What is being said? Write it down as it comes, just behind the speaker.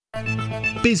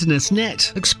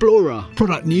BusinessNet Explorer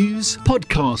Product News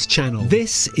Podcast Channel.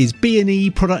 This is B&E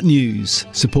Product News,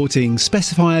 supporting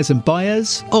specifiers and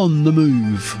buyers on the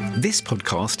move. This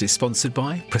podcast is sponsored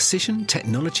by Precision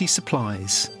Technology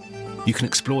Supplies. You can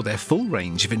explore their full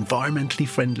range of environmentally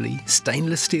friendly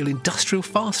stainless steel industrial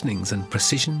fastenings and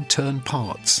precision turn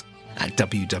parts at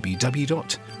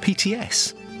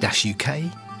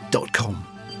www.pts-uk.com.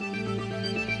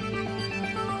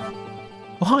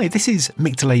 Well, hi, this is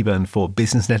Mick de Leyburn for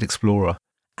BusinessNet Explorer,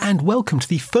 and welcome to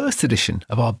the first edition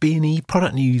of our B&E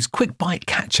Product News Quick Bite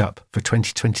Catch-Up for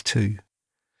 2022,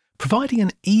 providing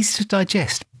an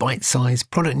easy-to-digest,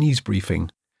 bite-sized product news briefing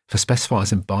for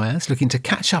specifiers and buyers looking to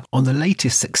catch up on the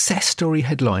latest success story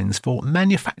headlines for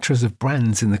manufacturers of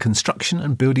brands in the construction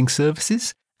and building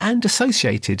services and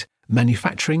associated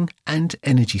manufacturing and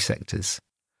energy sectors.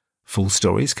 Full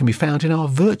stories can be found in our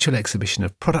virtual exhibition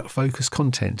of product-focused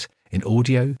content in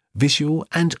audio, visual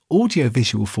and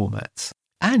audio-visual formats,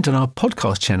 and on our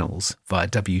podcast channels via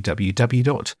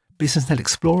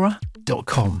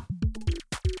www.businessnetexplorer.com.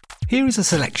 Here is a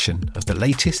selection of the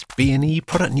latest B&E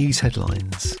product news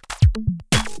headlines.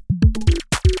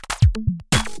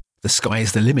 The sky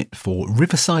is the limit for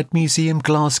Riverside Museum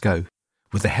Glasgow,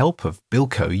 with the help of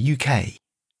Bilco UK.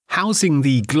 Housing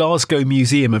the Glasgow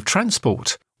Museum of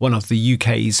Transport, one of the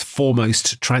UK's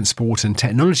foremost transport and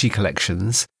technology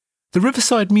collections, the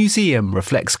Riverside Museum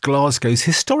reflects Glasgow's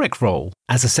historic role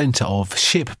as a centre of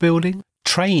shipbuilding,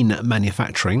 train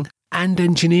manufacturing and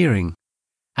engineering,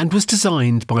 and was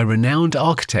designed by renowned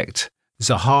architect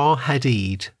Zaha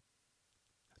Hadid.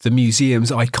 The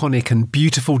museum's iconic and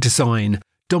beautiful design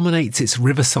dominates its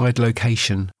riverside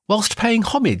location, whilst paying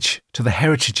homage to the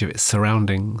heritage of its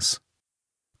surroundings.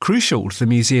 Crucial to the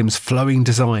museum's flowing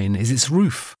design is its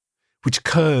roof, which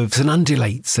curves and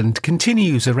undulates and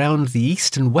continues around the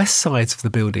east and west sides of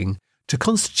the building to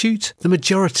constitute the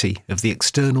majority of the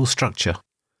external structure.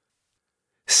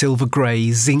 Silver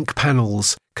grey zinc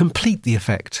panels complete the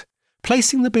effect,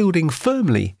 placing the building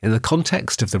firmly in the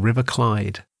context of the River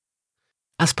Clyde.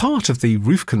 As part of the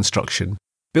roof construction,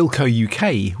 Bilco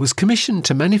UK was commissioned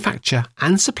to manufacture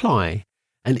and supply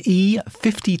an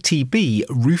E50TB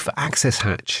roof access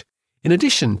hatch, in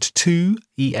addition to two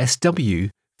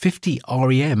ESW 50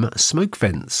 REM smoke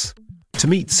vents, to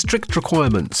meet strict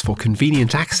requirements for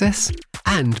convenient access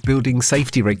and building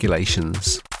safety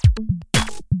regulations.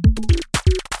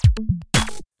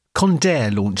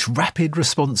 Condair launch rapid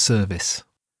response service.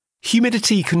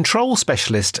 Humidity control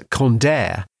specialist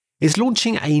Condair is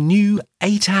launching a new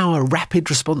 8-hour rapid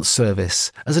response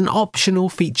service as an optional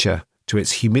feature to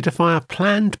its humidifier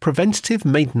planned preventative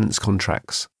maintenance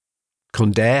contracts.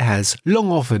 Condair has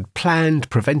long offered planned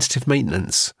preventative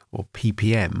maintenance, or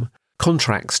PPM,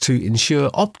 contracts to ensure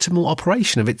optimal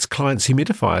operation of its clients'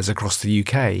 humidifiers across the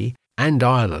UK and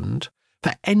Ireland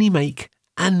for any make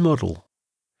and model.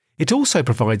 It also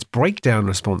provides breakdown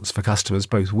response for customers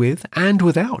both with and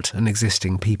without an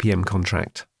existing PPM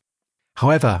contract.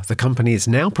 However, the company is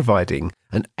now providing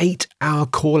an 8-hour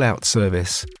call-out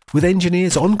service with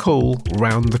engineers on call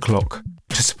round the clock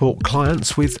to support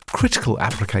clients with critical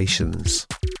applications.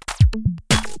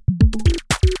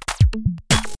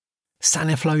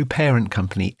 Saniflo parent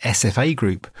company SFA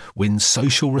Group wins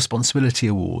Social Responsibility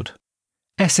Award.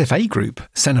 SFA Group,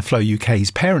 Saniflo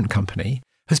UK's parent company,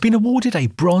 has been awarded a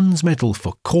bronze medal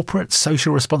for corporate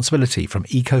social responsibility from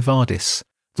EcoVadis,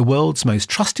 the world's most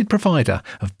trusted provider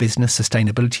of business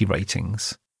sustainability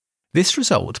ratings. This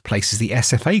result places the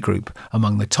SFA Group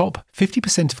among the top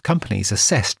 50% of companies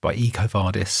assessed by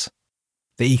EcoVadis.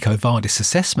 The EcoVadis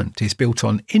assessment is built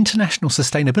on international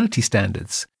sustainability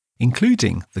standards,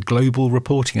 including the Global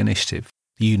Reporting Initiative,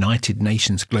 the United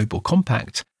Nations Global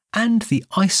Compact, and the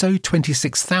ISO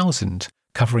 26000,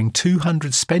 covering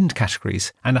 200 spend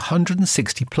categories and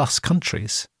 160 plus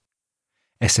countries.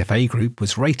 SFA Group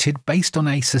was rated based on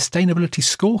a sustainability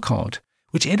scorecard,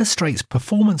 which illustrates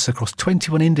performance across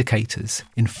 21 indicators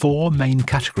in 4 main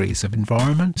categories of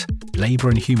environment, labour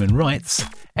and human rights,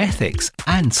 ethics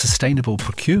and sustainable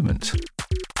procurement.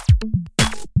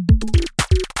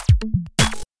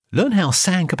 Learn how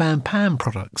Saint-Gobain PAM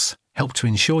products help to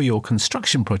ensure your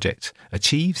construction project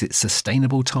achieves its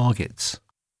sustainable targets.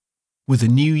 With the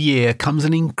new year comes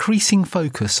an increasing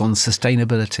focus on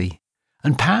sustainability,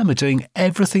 and PAM are doing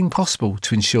everything possible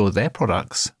to ensure their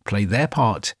products play their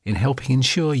part in helping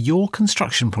ensure your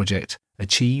construction project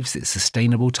achieves its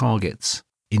sustainable targets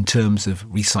in terms of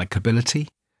recyclability,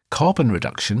 carbon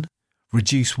reduction,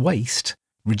 reduce waste,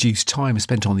 reduce time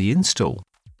spent on the install.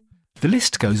 The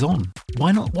list goes on.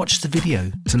 Why not watch the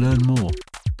video to learn more?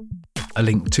 A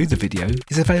link to the video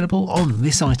is available on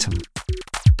this item.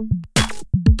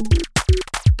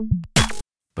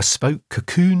 bespoke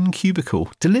Cocoon cubicle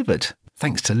delivered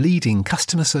thanks to leading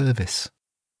customer service.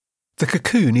 The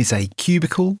Cocoon is a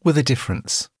cubicle with a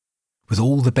difference. With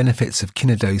all the benefits of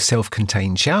Kinedo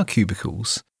self-contained shower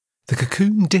cubicles, the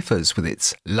Cocoon differs with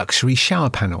its luxury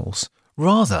shower panels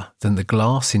rather than the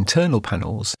glass internal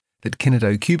panels that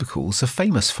Kinedo cubicles are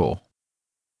famous for.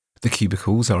 The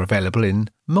cubicles are available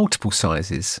in multiple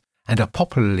sizes and are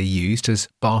popularly used as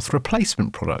bath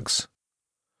replacement products.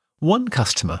 One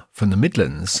customer from the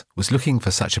Midlands was looking for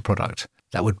such a product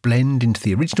that would blend into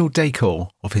the original decor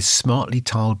of his smartly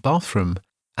tiled bathroom,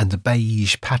 and the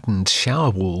beige patterned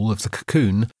shower wall of the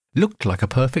Cocoon looked like a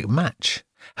perfect match.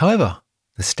 However,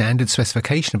 the standard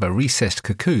specification of a recessed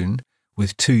Cocoon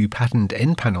with 2 patterned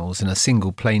end panels and a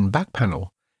single plain back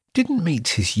panel didn't meet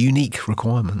his unique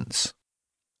requirements.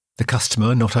 The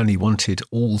customer not only wanted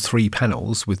all 3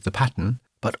 panels with the pattern,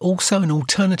 but also an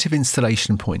alternative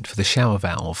installation point for the shower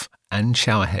valve and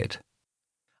shower head.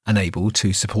 Unable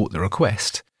to support the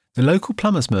request, the local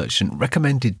plumbers merchant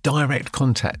recommended direct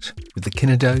contact with the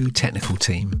Kinedo technical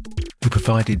team, who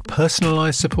provided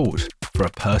personalised support for a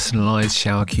personalised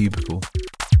shower cubicle.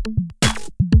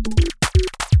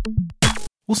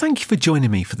 Well, thank you for joining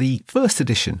me for the first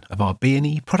edition of our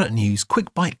B&E Product News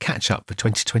Quick Bite Catch-Up for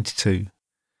 2022.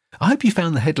 I hope you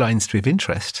found the headlines to be of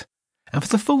interest. And for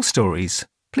the full stories,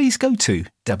 please go to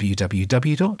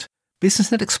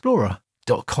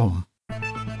www.businessnetexplorer.com.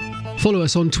 Follow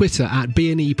us on Twitter at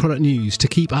B&E Product News to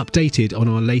keep updated on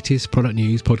our latest Product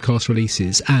News podcast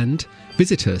releases, and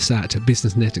visit us at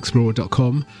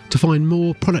businessnetexplorer.com to find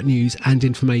more product news and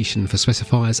information for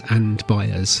specifiers and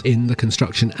buyers in the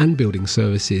construction and building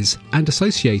services and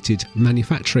associated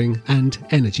manufacturing and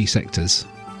energy sectors.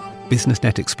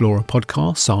 BusinessNet Explorer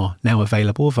podcasts are now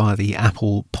available via the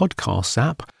Apple Podcasts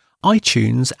app,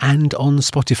 iTunes and on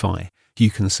Spotify. You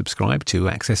can subscribe to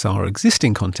access our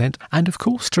existing content and, of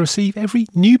course, to receive every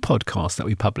new podcast that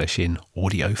we publish in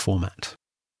audio format.